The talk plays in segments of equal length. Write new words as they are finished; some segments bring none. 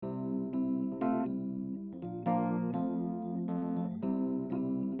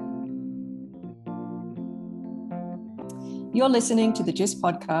You're listening to the JIS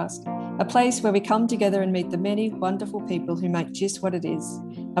Podcast, a place where we come together and meet the many wonderful people who make JIS what it is,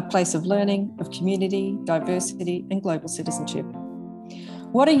 a place of learning, of community, diversity, and global citizenship.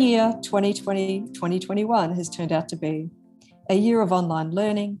 What a year 2020-2021 has turned out to be. A year of online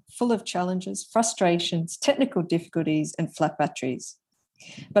learning, full of challenges, frustrations, technical difficulties, and flat batteries.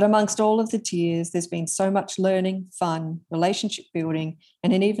 But amongst all of the tears, there's been so much learning, fun, relationship building,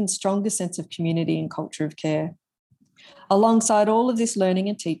 and an even stronger sense of community and culture of care. Alongside all of this learning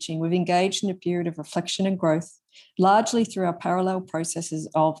and teaching, we've engaged in a period of reflection and growth, largely through our parallel processes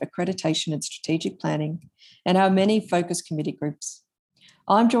of accreditation and strategic planning, and our many focus committee groups.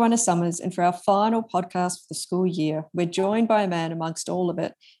 I'm Joanna Summers, and for our final podcast for the school year, we're joined by a man amongst all of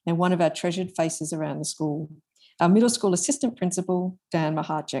it and one of our treasured faces around the school, our middle school assistant principal, Dan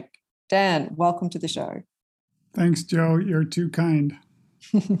Machacek. Dan, welcome to the show. Thanks, Joe. You're too kind.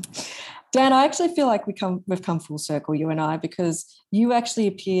 Dan, I actually feel like we've come full circle, you and I, because you actually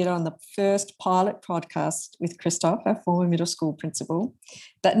appeared on the first pilot podcast with Christoph, our former middle school principal,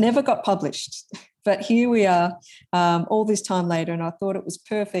 that never got published. But here we are all this time later, and I thought it was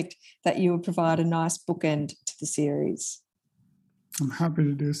perfect that you would provide a nice bookend to the series. I'm happy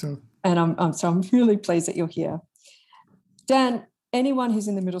to do so. And I'm really pleased that you're here. Dan, anyone who's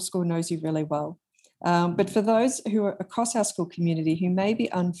in the middle school knows you really well. But for those who are across our school community who may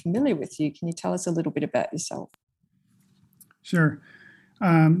be unfamiliar with you, can you tell us a little bit about yourself? Sure.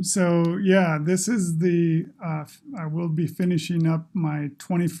 This is I will be finishing up my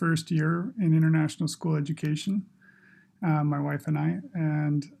 21st year in international school education, my wife and I,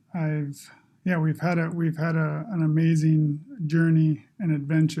 and we've had an amazing journey and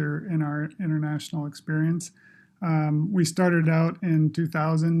adventure in our international experience. We started out in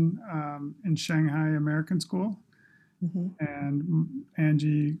 2000 in Shanghai American School, and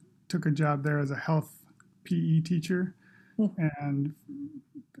Angie took a job there as a health PE teacher, and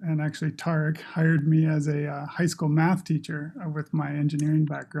actually Tarek hired me as a high school math teacher with my engineering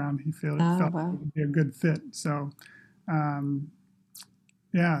background. He felt it would be a good fit. So,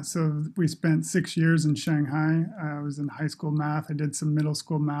 so we spent 6 years in Shanghai. I was in high school math. I did some middle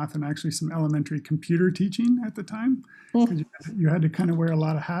school math and actually some elementary computer teaching at the time, because you had to kind of wear a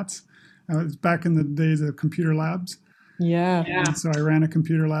lot of hats. It was back in the days of computer labs. Yeah. And so I ran a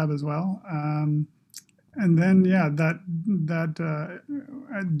computer lab as well. And then,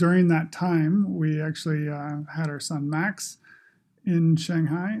 during that time, we actually had our son Max in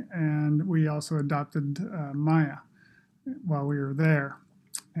Shanghai, and we also adopted Maya while we were there.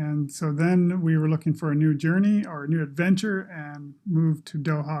 And so then we were looking for a new journey or a new adventure and moved to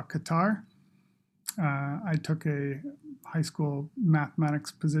Doha, Qatar. I took a high school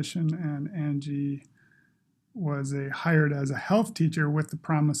mathematics position, and Angie was hired as a health teacher with the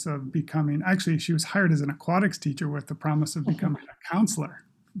promise of becoming, actually she was hired as an aquatics teacher with the promise of becoming a counselor.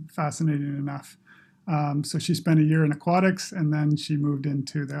 Fascinating enough. So she spent a year in aquatics, and then she moved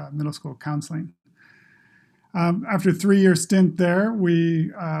into the middle school counseling. After a 3-year stint there,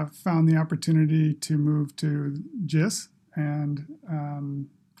 we found the opportunity to move to JIS, and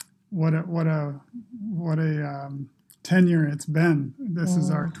what a tenure it's been. This is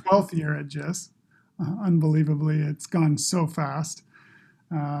our 12th year at JIS. Unbelievably, it's gone so fast.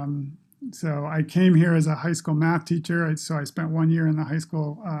 So I came here as a high school math teacher. So I spent 1 year in the high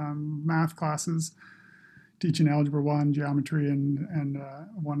school math classes, teaching Algebra 1, geometry, and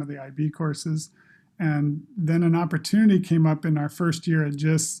one of the IB courses. And then an opportunity came up in our first year at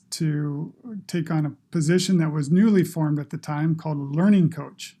JIS to take on a position that was newly formed at the time called a learning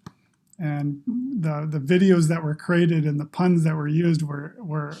coach. And the videos that were created and the puns that were used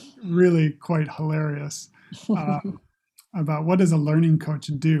were really quite hilarious about what does a learning coach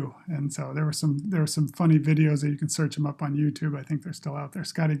do. And so there were some funny videos that you can search them up on YouTube. I think they're still out there.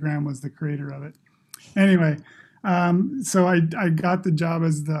 Scotty Graham was the creator of it. Anyway, so I got the job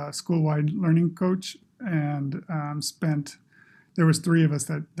as the school-wide learning coach, and there was 3 of us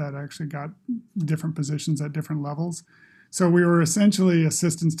that actually got different positions at different levels. So we were essentially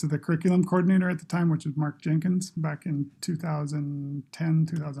assistants to the curriculum coordinator at the time, which was Mark Jenkins, back in 2010,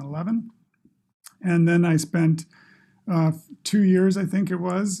 2011. And then I spent 2 years, I think it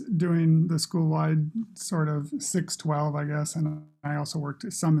was, doing the school-wide sort of 6-12, I guess. And I also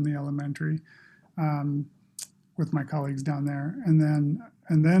worked some in the elementary with my colleagues down there. And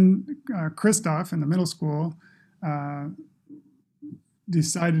then Christoph in the middle school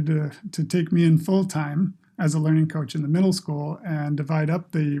decided to take me in full-time as a learning coach in the middle school and divide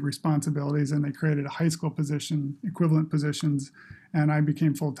up the responsibilities, and they created a high school position, equivalent positions, and I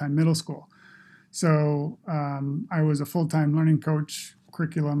became full-time middle school. So I was a full-time learning coach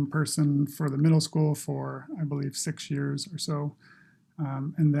curriculum person for the middle school for, I believe, 6 years or so.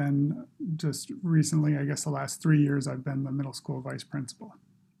 And then just recently, I guess the last 3 years, I've been the middle school vice principal.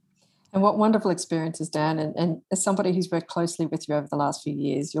 And what wonderful experiences, Dan. And as somebody who's worked closely with you over the last few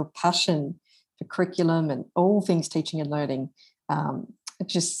years, your passion for curriculum and all things teaching and learning, it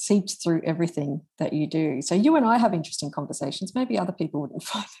just seeps through everything that you do. So you and I have interesting conversations. Maybe other people wouldn't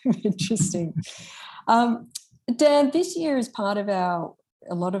find them interesting. Dan, this year is part of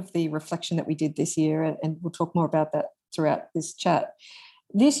a lot of the reflection that we did this year, and we'll talk more about that throughout this chat.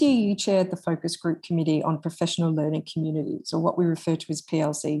 This year, you chaired the Focus Group Committee on Professional Learning Communities, or what we refer to as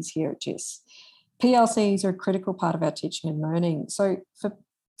PLCs here at JIS. PLCs are a critical part of our teaching and learning. So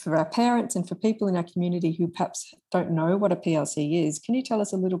for our parents and for people in our community who perhaps don't know what a PLC is, can you tell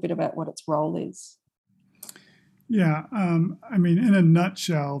us a little bit about what its role is? Yeah, I mean, in a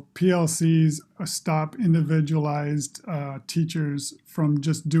nutshell, PLCs stop individualized teachers from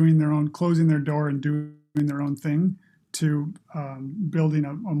just doing their own, closing their door and doing their own thing, to building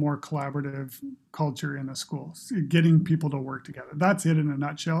a more collaborative culture in a school, getting people to work together. That's it in a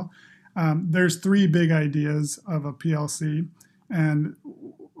nutshell. There's 3 big ideas of a PLC, and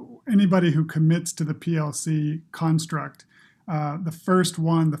anybody who commits to the PLC construct, the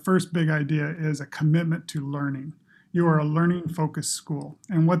first big idea is a commitment to learning. You are a learning-focused school,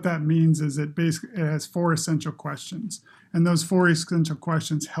 and what that means is it has 4 essential questions, and those 4 essential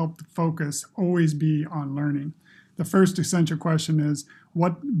questions help the focus always be on learning. The first essential question is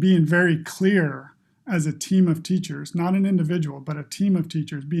being very clear as a team of teachers, not an individual, but a team of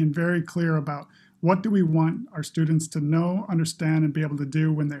teachers, being very clear about what do we want our students to know, understand, and be able to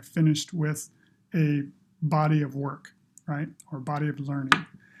do when they're finished with a body of work, right, or body of learning.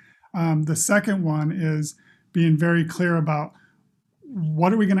 The second one is being very clear about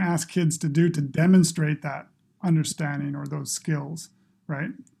what are we going to ask kids to do to demonstrate that understanding or those skills,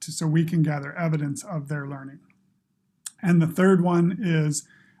 right, so we can gather evidence of their learning. And the third one is,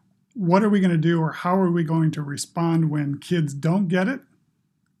 what are we going to do, or how are we going to respond when kids don't get it?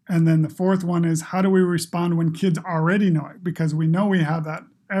 And then the fourth one is, how do we respond when kids already know it? Because we know we have that,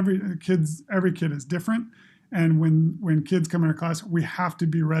 every kid is different. And when kids come into class, we have to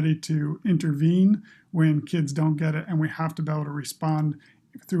be ready to intervene when kids don't get it. And we have to be able to respond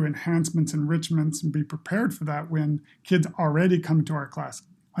through enhancements, enrichments, and be prepared for that when kids already come to our class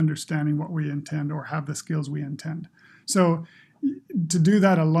understanding what we intend or have the skills we intend. So to do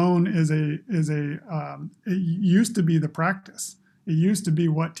that alone it used to be the practice. It used to be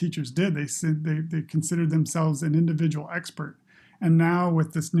what teachers did. They considered themselves an individual expert. And now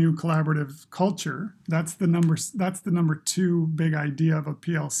with this new collaborative culture, that's the number 2 big idea of a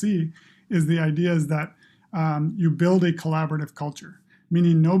PLC, is the idea is that you build a collaborative culture,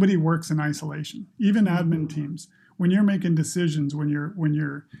 meaning nobody works in isolation, even admin teams. When you're making decisions, when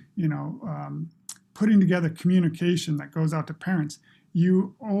you're putting together communication that goes out to parents,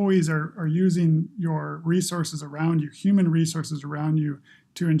 you always are using your resources around you, human resources around you,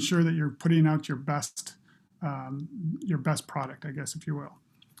 to ensure that you're putting out your best product, I guess, if you will.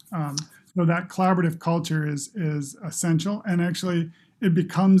 So that collaborative culture is essential, and actually it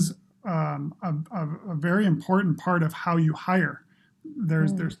becomes a very important part of how you hire.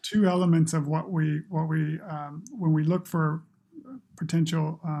 There's 2 elements of what we when we look for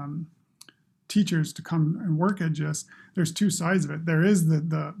potential teachers to come and work at JIS. There's 2 sides of it. There is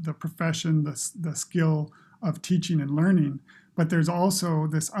the profession, the skill of teaching and learning, but there's also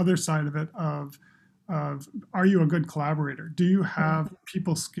this other side of it of are you a good collaborator? Do you have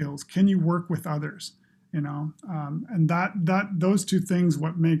people skills? Can you work with others? And that those 2 things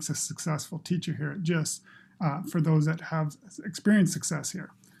what makes a successful teacher here at JIS, for those that have experienced success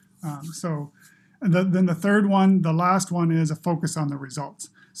here. Then the third one, the last one, is a focus on the results.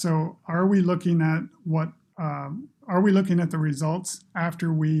 So are we looking at the results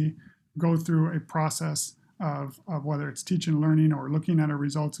after we go through a process of whether it's teaching and learning or looking at our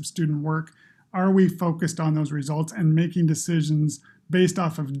results of student work? Are we focused on those results and making decisions based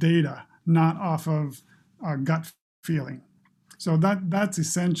off of data, not off of gut feeling? So that's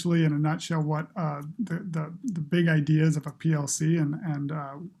essentially, in a nutshell, what the big ideas of a PLC and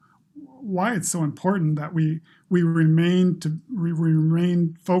why it's so important that we remain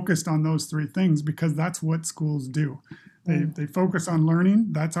focused on those 3 things, because that's what schools do. They focus on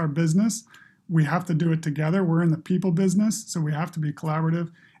learning. That's our business. We have to do it together. We're in the people business, so we have to be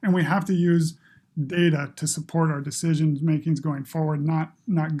collaborative, and we have to use data to support our decision makings going forward,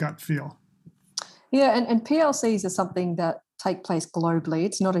 not gut feel. Yeah, and PLCs are something that take place globally.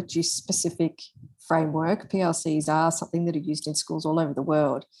 It's not a JIS-specific framework. PLCs are something that are used in schools all over the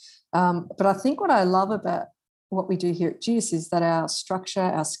world. But I think what I love about what we do here at JIS is that our structure,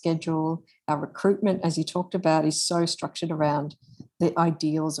 our schedule, our recruitment, as you talked about, is so structured around the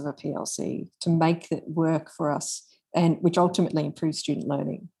ideals of a PLC to make it work for us, and which ultimately improves student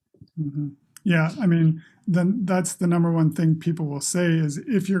learning. Mm-hmm. Yeah, I mean, then that's the number one thing people will say is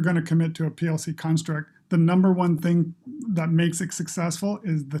if you're going to commit to a PLC construct, the number one thing that makes it successful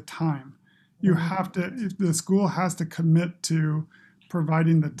is the time. You have to, if the school has to commit to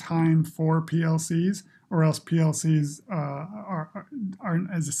providing the time for PLCs, or else PLCs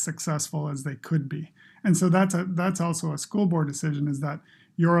aren't as successful as they could be. And so that's also a school board decision, is that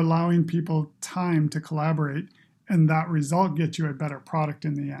you're allowing people time to collaborate, and that result gets you a better product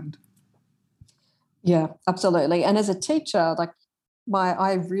in the end. Yeah, absolutely. And as a teacher,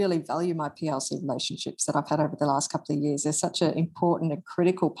 I really value my PLC relationships that I've had over the last couple of years. They're such an important and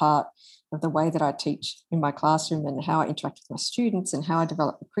critical part of the way that I teach in my classroom and how I interact with my students and how I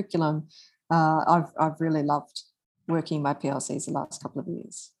develop the curriculum. I've really loved working my PLCs the last couple of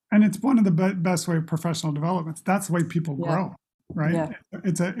years. And it's one of the best way of professional development. That's the way people grow, right? Yeah.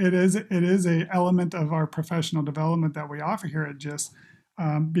 It is a element of our professional development that we offer here at JIS,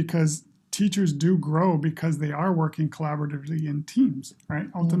 because teachers do grow because they are working collaboratively in teams, right?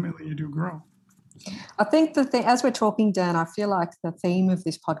 Ultimately, you do grow. So. I think the thing, as we're talking, Dan, I feel like the theme of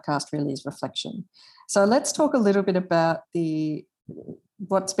this podcast really is reflection. So let's talk a little bit about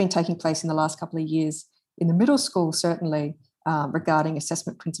what's been taking place in the last couple of years in the middle school, certainly, regarding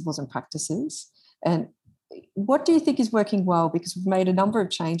assessment principles and practices. And what do you think is working well? Because we've made a number of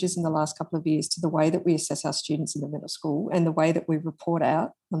changes in the last couple of years to the way that we assess our students in the middle school and the way that we report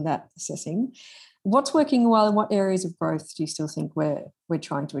out on that assessing. What's working well, and what areas of growth do you still think we're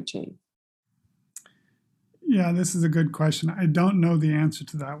trying to achieve? Yeah, this is a good question. I don't know the answer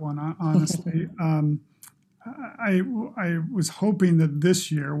to that one, honestly. I was hoping that this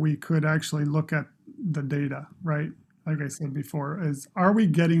year we could actually look at the data, right? Like I said before, are we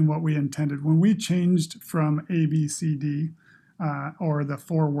getting what we intended? When we changed from A, B, C, D, or the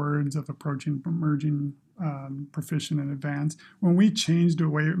 4 words of approaching, emerging, proficient, and advanced, when we changed the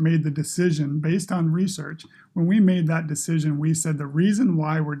way, made the decision based on research, when we made that decision, we said the reason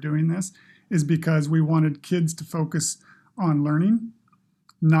why we're doing this is because we wanted kids to focus on learning,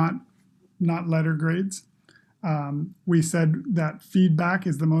 not letter grades. We said that feedback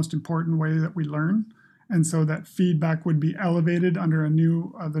is the most important way that we learn. And so that feedback would be elevated under the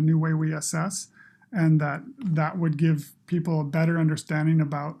new way we assess, and that would give people a better understanding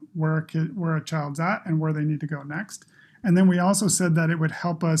about where a child's at and where they need to go next. And then we also said that it would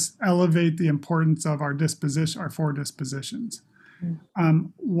help us elevate the importance of our 4 dispositions.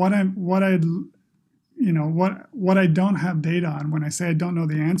 What I don't have data on, when I say I don't know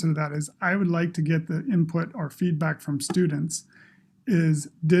the answer to that, is I would like to get the input or feedback from students.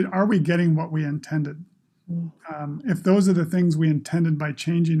 Are we getting what we intended? If those are the things we intended by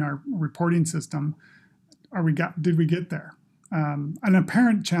changing our reporting system, did we get there? And a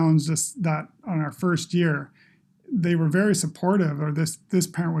parent challenged us that on our first year. They were very supportive, or this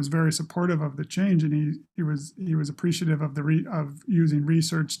parent was very supportive of the change, and he was appreciative of of using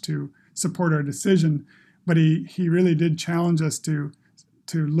research to support our decision. But he really did challenge us to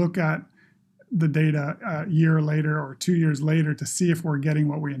look at the data a year later or 2 years later to see if we're getting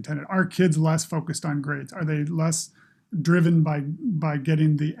what we intended. Are kids less focused on grades? Are they less driven by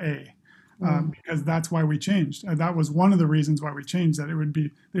getting the A? Because that's why we changed. That was one of the reasons why we changed, that they would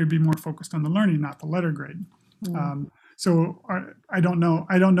be more focused on the learning, not the letter grade. So I don't know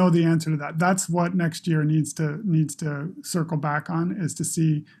the answer to that. That's what next year needs to circle back on, is to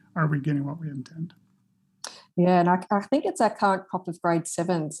see, are we getting what we intend? Yeah, and I think it's our current crop of grade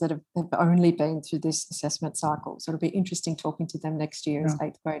 7s that have only been through this assessment cycle. So it'll be interesting talking to them next year as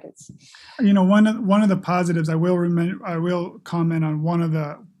 8th graders. One of the positives, I will comment on one of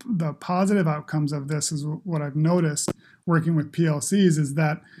the positive outcomes of this, is what I've noticed working with PLCs, is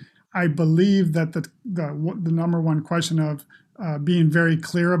that I believe that the number one question of being very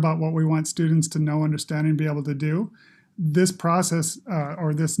clear about what we want students to know, understand, and be able to do, this process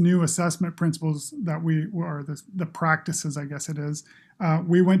or this new assessment principles that the practices, I guess it is,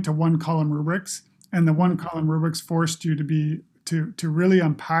 we went to 1-column rubrics, and the 1-column rubrics forced you to really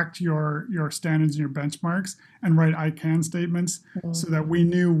unpack your standards and your benchmarks and write I can statements, so that we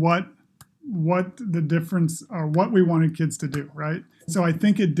knew what the difference, or what we wanted kids to do, right? So I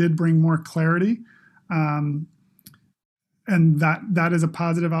think it did bring more clarity, and that is a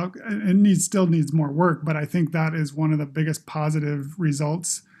positive outcome. It still needs more work, but I think that is one of the biggest positive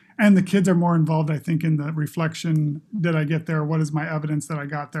results. And the kids are more involved, I think, in the reflection. Did I get there? What is my evidence that I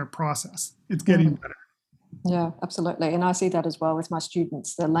got there process? It's getting better. Yeah, absolutely. And I see that as well with my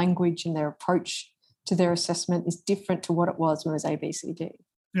students. Their language and their approach to their assessment is different to what it was when it was ABCD.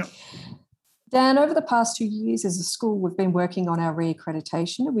 Yeah. Dan, over the past 2 years as a school, we've been working on our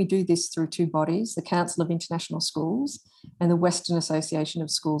re-accreditation, and we do this through two bodies, the Council of International Schools and the Western Association of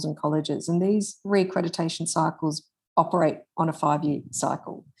Schools and Colleges. And these re-accreditation cycles operate on a 5-year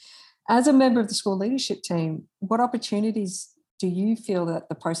cycle. As a member of the school leadership team, what opportunities do you feel that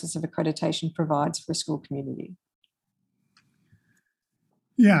the process of accreditation provides for a school community?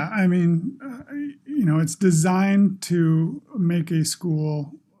 Yeah, I mean, it's designed to make a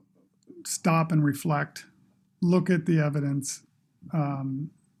school stop and reflect, look at the evidence,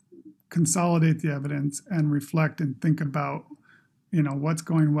 consolidate the evidence, and reflect and think about, what's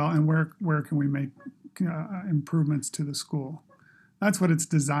going well and where can we make improvements to the school. That's what it's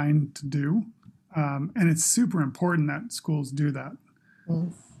designed to do, and it's super important that schools do that.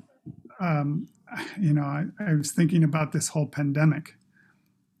 I was thinking about this whole pandemic,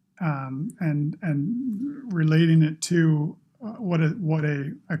 and relating it to what a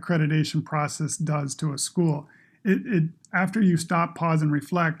accreditation process does to a school. It after you stop, pause, and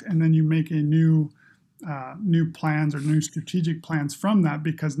reflect, and then you make a new plans or new strategic plans from that,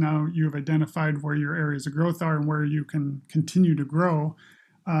 because now you've identified where your areas of growth are and where you can continue to grow.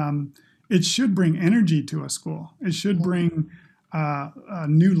 It should bring energy to a school. It should bring a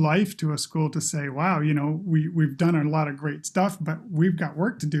new life to a school to say, wow, we've done a lot of great stuff, but we've got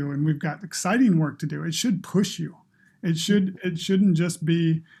work to do, and we've got exciting work to do. It should push you. It shouldn't just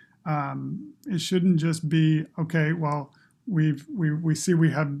be okay, well, we see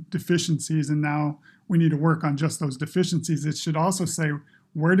we have deficiencies and now we need to work on just those deficiencies. It should also say,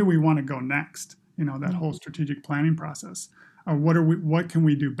 where do we want to go next? That whole strategic planning process. What can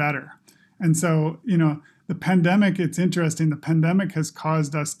we do better? And so, the pandemic, it's interesting. The pandemic has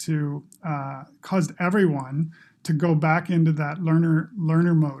caused everyone to go back into that learner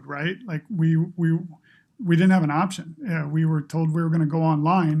mode, right? Like we didn't have an option. We were told we were going to go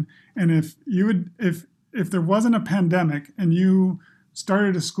online. And if there wasn't a pandemic and you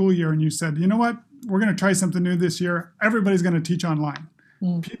started a school year and you said, you know what, we're going to try something new this year, everybody's going to teach online.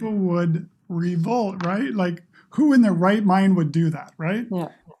 People would revolt, right? Like, who in their right mind would do that, right? Yeah.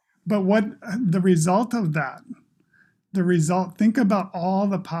 But what the result of that, think about all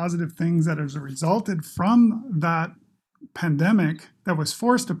the positive things that has resulted from that pandemic that was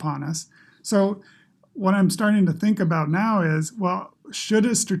forced upon us. So what I'm starting to think about now is, well, should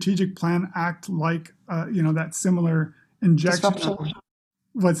a strategic plan act like, that similar injection?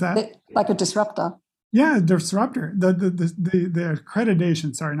 What's that? Like a disruptor. Yeah, disruptor. The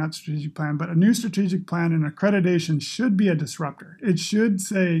accreditation, sorry, not strategic plan, but a new strategic plan and accreditation should be a disruptor. It should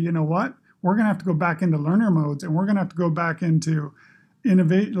say, you know what, we're going to have to go back into learner modes, and we're going to have to go back into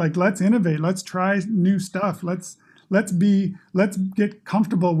innovate. Like, let's innovate. Let's try new stuff. Let's get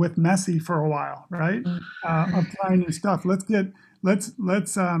comfortable with messy for a while, right? Apply new stuff. Let's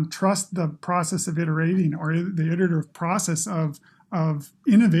trust the process of iterating, or the iterative process of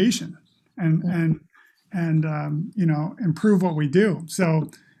innovation, and improve what we do.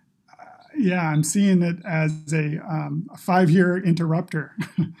 So, I'm seeing it as a 5-year interrupter.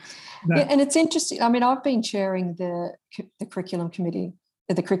 And it's interesting. I mean, I've been chairing the curriculum committee,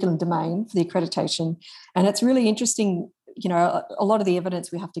 the curriculum domain for the accreditation, and it's really interesting. A lot of the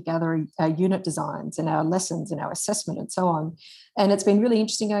evidence we have to gather, our unit designs and our lessons and our assessment and so on. And it's been really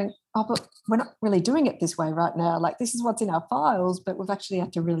interesting going, oh, but we're not really doing it this way right now. Like, this is what's in our files, but we've actually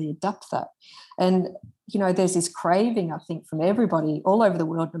had to really adapt that. And, there's this craving, I think, from everybody all over the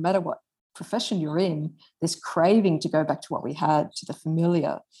world, no matter what profession you're in, this craving to go back to what we had, to the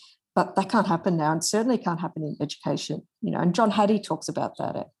familiar. But that can't happen now, and certainly can't happen in education. And John Hattie talks about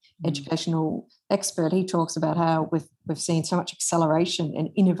that, educational expert. He talks about how we've seen so much acceleration and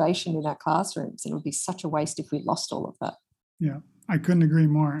innovation in our classrooms, and it would be such a waste if we lost all of that. Yeah, I couldn't agree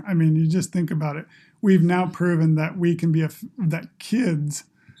more. I mean, you just think about it. We've now proven that we can that kids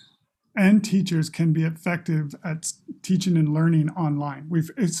and teachers can be effective at teaching and learning online.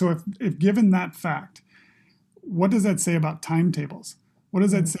 So if given that fact, what does that say about timetables? What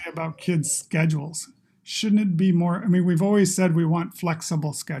does that say about kids' schedules? Shouldn't it be more? I mean, we've always said we want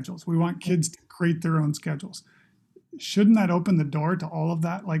flexible schedules. We want kids to create their own schedules. Shouldn't that open the door to all of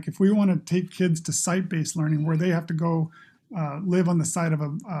that? Like, if we want to take kids to site-based learning, where they have to go live on the side of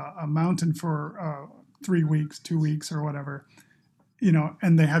a mountain for 3 weeks, 2 weeks, or whatever,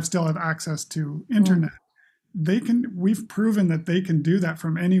 and they still have access to internet, we've proven that they can do that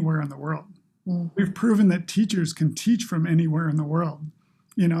from anywhere in the world. We've proven that teachers can teach from anywhere in the world.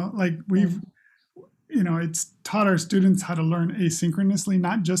 It's taught our students how to learn asynchronously,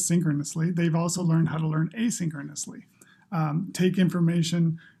 not just synchronously. They've also learned how to learn asynchronously. Take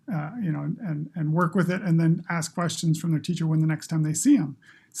information and work with it, and then ask questions from their teacher when the next time they see them.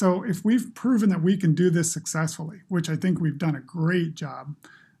 So if we've proven that we can do this successfully, which I think we've done a great job,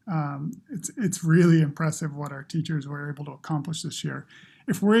 it's really impressive what our teachers were able to accomplish this year.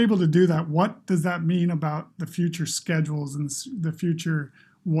 If we're able to do that, what does that mean about the future schedules and the future,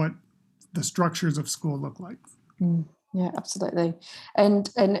 what the structures of school look like? Yeah, absolutely. And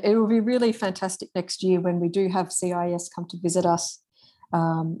it will be really fantastic next year when we do have CIS come to visit us.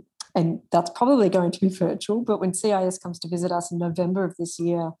 And that's probably going to be virtual, but when CIS comes to visit us in November of this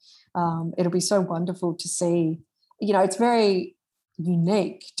year, it'll be so wonderful to see. It's very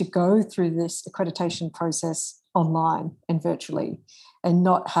unique to go through this accreditation process online and virtually and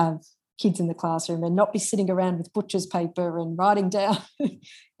not have kids in the classroom and not be sitting around with butcher's paper and writing down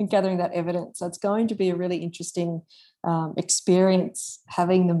and gathering that evidence. So it's going to be a really interesting experience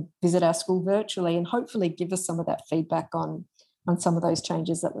having them visit our school virtually and hopefully give us some of that feedback on some of those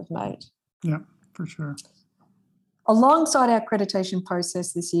changes that we've made. Yeah, for sure. Alongside our accreditation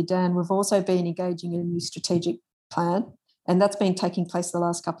process this year, Dan, we've also been engaging in a new strategic plan, and that's been taking place the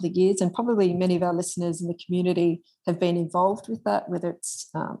last couple of years, and probably many of our listeners in the community have been involved with that, whether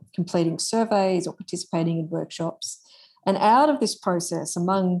it's completing surveys or participating in workshops. And out of this process,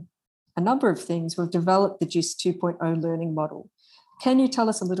 among a number of things, we've developed the JIS 2.0 learning model. Can you tell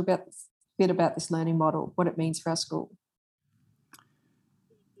us a little bit about this learning model, what it means for our school?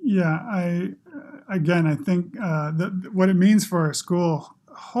 Yeah, I think what it means for our school,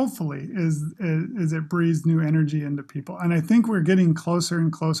 hopefully, is it breathes new energy into people. And I think we're getting closer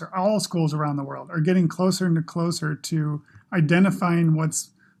and closer. All schools around the world are getting closer and closer to identifying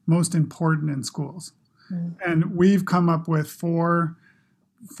what's most important in schools. And we've come up with four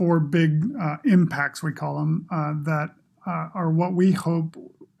big impacts, we call them, that are what we hope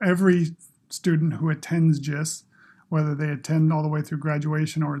every student who attends JIS, whether they attend all the way through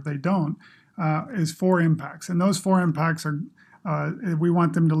graduation or they don't, is 4 impacts. And those 4 impacts are, we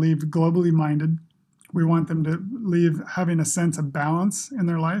want them to leave globally minded. We want them to leave having a sense of balance in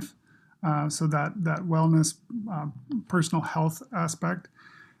their life, so that wellness, personal health aspect.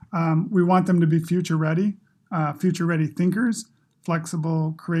 We want them to be future ready thinkers,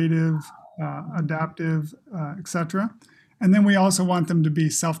 flexible, creative, adaptive, etc. And then we also want them to be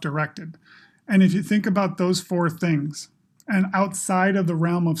self-directed. And if you think about those 4 things, and outside of the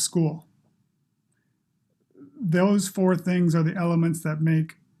realm of school, those 4 things are the elements that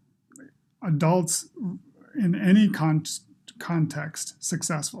make adults in any context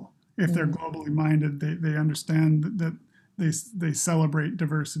successful. If they're globally minded, they understand that they celebrate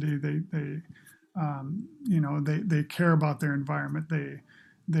diversity. They care about their environment.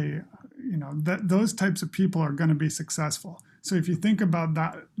 Those types of people are going to be successful. So if you think about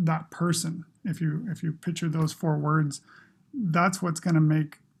that person, if you picture those 4 words, that's what's going to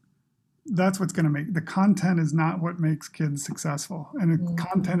make the content is not what makes kids successful, and the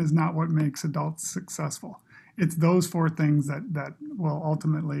content is not what makes adults successful. It's those 4 things that will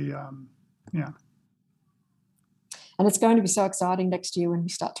ultimately, And it's going to be so exciting next year when we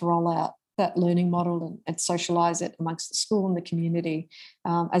start to roll out that learning model and socialize it amongst the school and the community.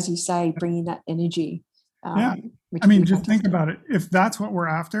 As you say, bringing that energy. Just think about it. If that's what we're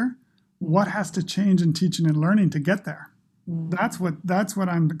after, what has to change in teaching and learning to get there? That's what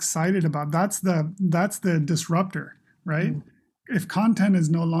I'm excited about. That's the disruptor, right? If content is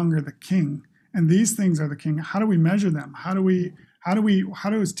no longer the king and these things are the king, how do we measure them? How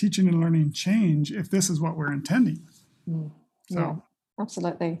does teaching and learning change if this is what we're intending? Yeah,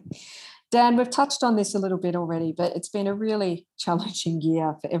 absolutely. Dan, we've touched on this a little bit already, but it's been a really challenging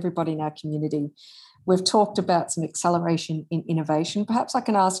year for everybody in our community. We've talked about some acceleration in innovation. Perhaps I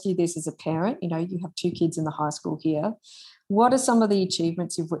can ask you this as a parent. You have 2 kids in the high school here. What are some of the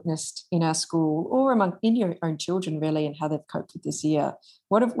achievements you've witnessed in our school or in your own children, really, and how they've coped with this year?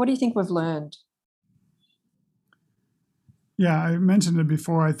 What do you think we've learned? Yeah, I mentioned it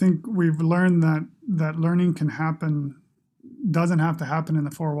before. I think we've learned that learning doesn't have to happen in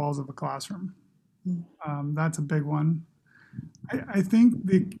the 4 walls of a classroom. That's a big one. I think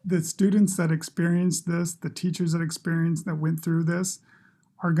the students that experienced this, the teachers that went through this,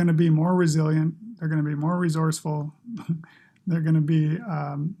 are going to be more resilient. They're going to be more resourceful. They're going to be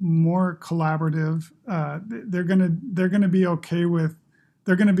more collaborative. They're going to be okay with.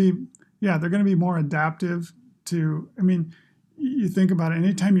 They're going to be more adaptive to. You think about it.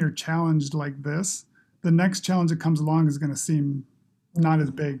 Anytime you're challenged like this, the next challenge that comes along is going to seem not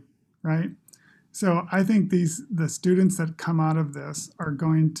as big, right? So I think the students that come out of this are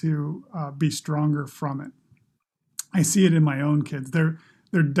going to be stronger from it. I see it in my own kids. They're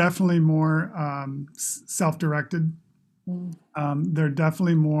definitely more self-directed. They're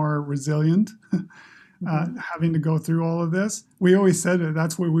definitely more resilient. Having to go through all of this. We always said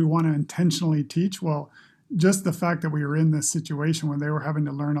that's where we want to intentionally teach. Well, just the fact that we were in this situation when they were having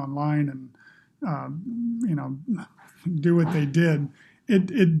to learn online and, do what they did,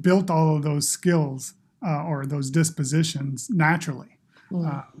 it built all of those skills or those dispositions naturally,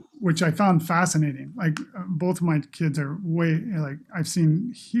 which I found fascinating. Like both of my kids are I've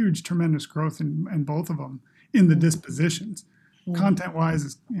seen huge, tremendous growth in both of them in the dispositions.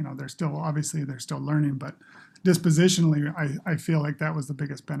 Content-wise, they're still learning, but dispositionally, I feel like that was the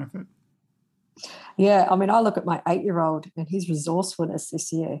biggest benefit. Yeah, I mean, I look at my 8-year-old and his resourcefulness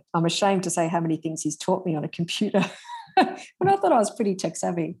this year. I'm ashamed to say how many things he's taught me on a computer. But I thought I was pretty tech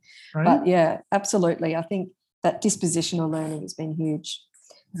savvy. Right? But yeah, absolutely. I think that dispositional learning has been huge.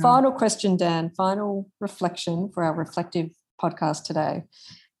 Yeah. Final question, Dan, final reflection for our reflective podcast today.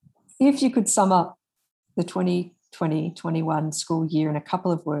 If you could sum up the 2020-21 school year in a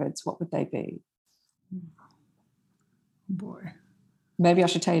couple of words, what would they be? Boy. Maybe I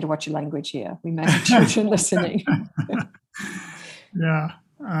should tell you to watch your language here. We may have children listening. Yeah.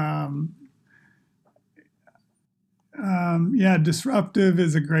 Disruptive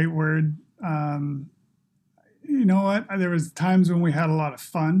is a great word. You know what? There was times when we had a lot of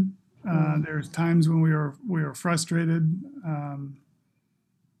fun. There was times when we were frustrated.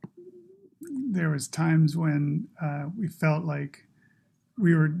 There was times when we felt like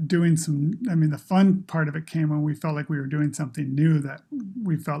we were doing the fun part of it came when we felt like we were doing something new that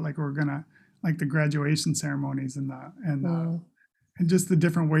we felt like we were gonna, like the graduation ceremonies and just the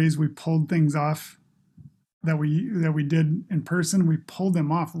different ways we pulled things off that we did in person. We pulled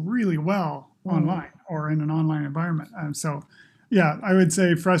them off really well online or in an online environment. So yeah, I would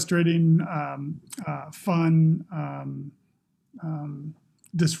say frustrating, fun,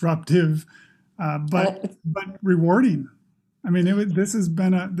 disruptive, but rewarding. I mean, this has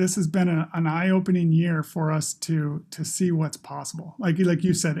been an eye-opening year for us to see what's possible. Like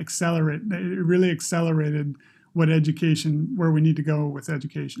you said, accelerate. It really accelerated where we need to go with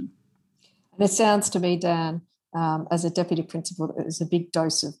education. And it sounds to me, Dan, as a deputy principal, there's a big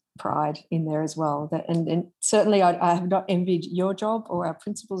dose of pride in there as well. And certainly, I have not envied your job or our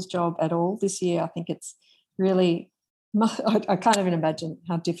principal's job at all this year. I think it's really. I can't even imagine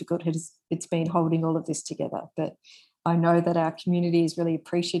how difficult it's been holding all of this together. But I know that our community is really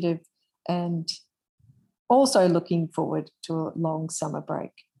appreciative and also looking forward to a long summer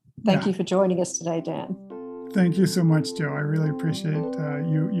break. Thank you for joining us today, Dan. Thank you so much, Joe. I really appreciate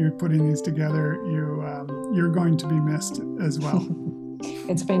you putting these together. You're going to be missed as well.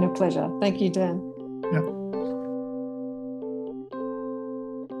 It's been a pleasure. Thank you, Dan. Yep.